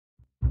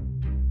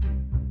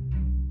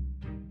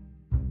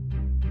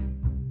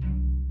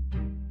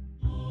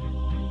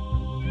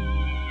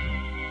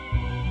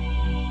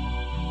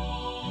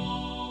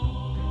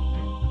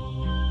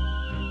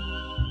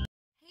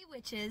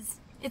Witches,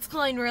 it's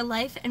Chloe in real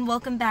life, and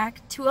welcome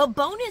back to a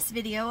bonus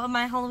video of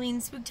my Halloween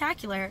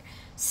Spooktacular.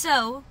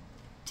 So,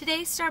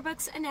 today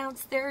Starbucks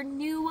announced their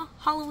new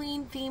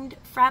Halloween themed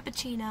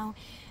Frappuccino,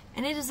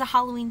 and it is a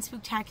Halloween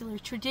Spooktacular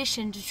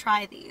tradition to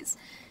try these.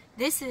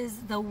 This is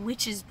the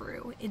Witch's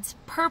Brew. It's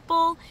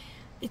purple,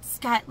 it's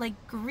got like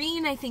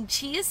green, I think,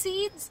 chia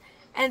seeds,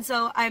 and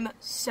so I'm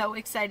so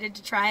excited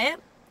to try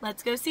it.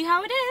 Let's go see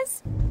how it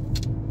is.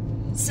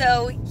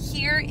 So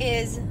here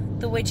is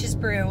the Witch's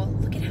Brew.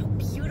 Look at how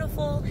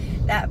beautiful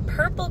that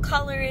purple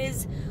color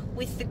is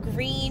with the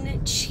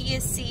green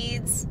chia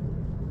seeds.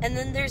 And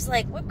then there's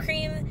like whipped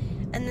cream,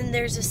 and then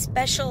there's a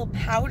special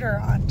powder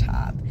on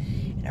top.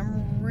 And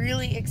I'm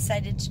really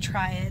excited to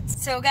try it.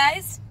 So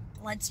guys,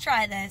 let's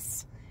try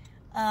this.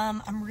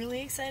 I'm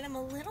really excited. I'm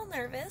a little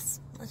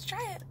nervous. Let's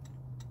try it.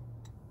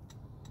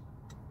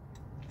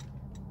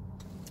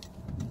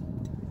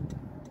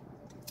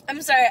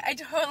 I'm sorry, I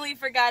totally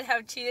forgot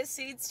how chia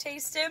seeds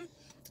tasted,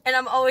 and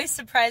I'm always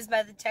surprised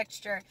by the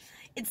texture.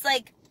 It's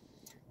like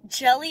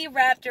jelly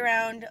wrapped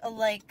around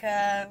like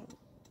a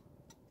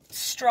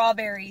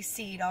strawberry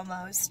seed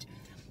almost.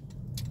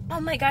 Oh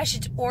my gosh,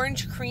 it's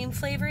orange cream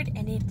flavored,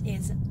 and it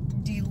is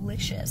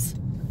delicious.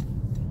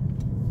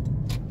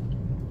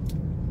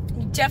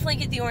 You definitely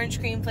get the orange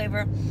cream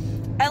flavor.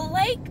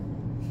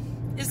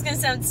 This is gonna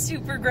sound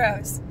super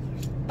gross,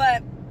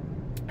 but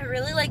I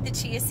really like the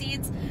chia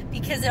seeds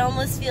because it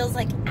almost feels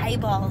like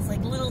eyeballs,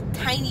 like little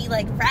tiny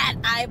like rat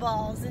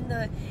eyeballs in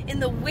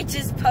the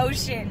witch's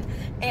potion.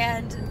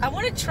 And I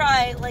want to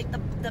try like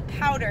the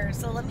powder,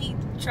 so let me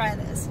try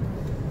this.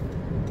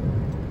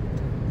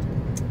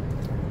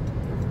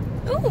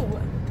 Ooh!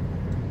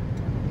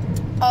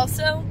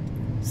 Also,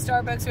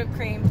 Starbucks whipped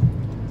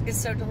cream is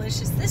so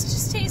delicious. This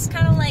just tastes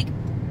kind of like,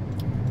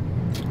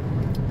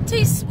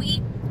 tastes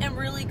sweet and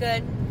really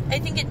good. I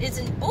think it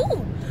isn't,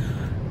 ooh!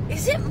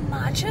 Is it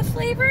matcha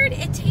flavored?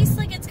 It tastes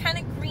like it's kind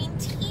of green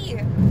tea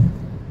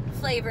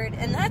flavored,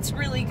 and that's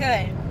really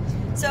good.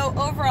 So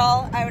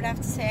overall, I would have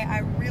to say I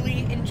really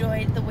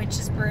enjoyed the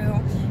Witch's Brew.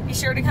 Be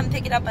sure to come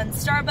pick it up on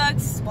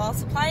Starbucks while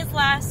supplies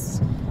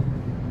last.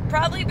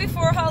 Probably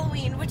before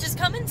Halloween, which is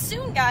coming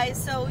soon,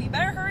 guys, so you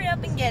better hurry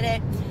up and get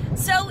it.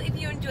 So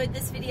if you enjoyed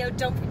this video,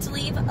 don't forget to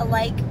leave a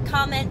like,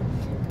 comment.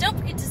 Don't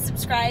forget to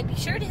subscribe. Be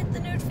sure to hit the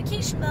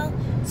notification bell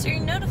so you're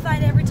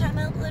notified every time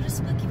I upload a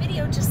spooky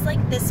video just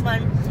like this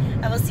one.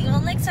 I will see you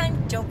all next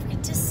time. Don't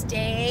forget to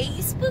stay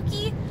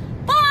spooky.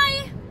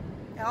 Bye!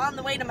 Now on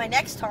the way to my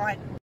next haunt.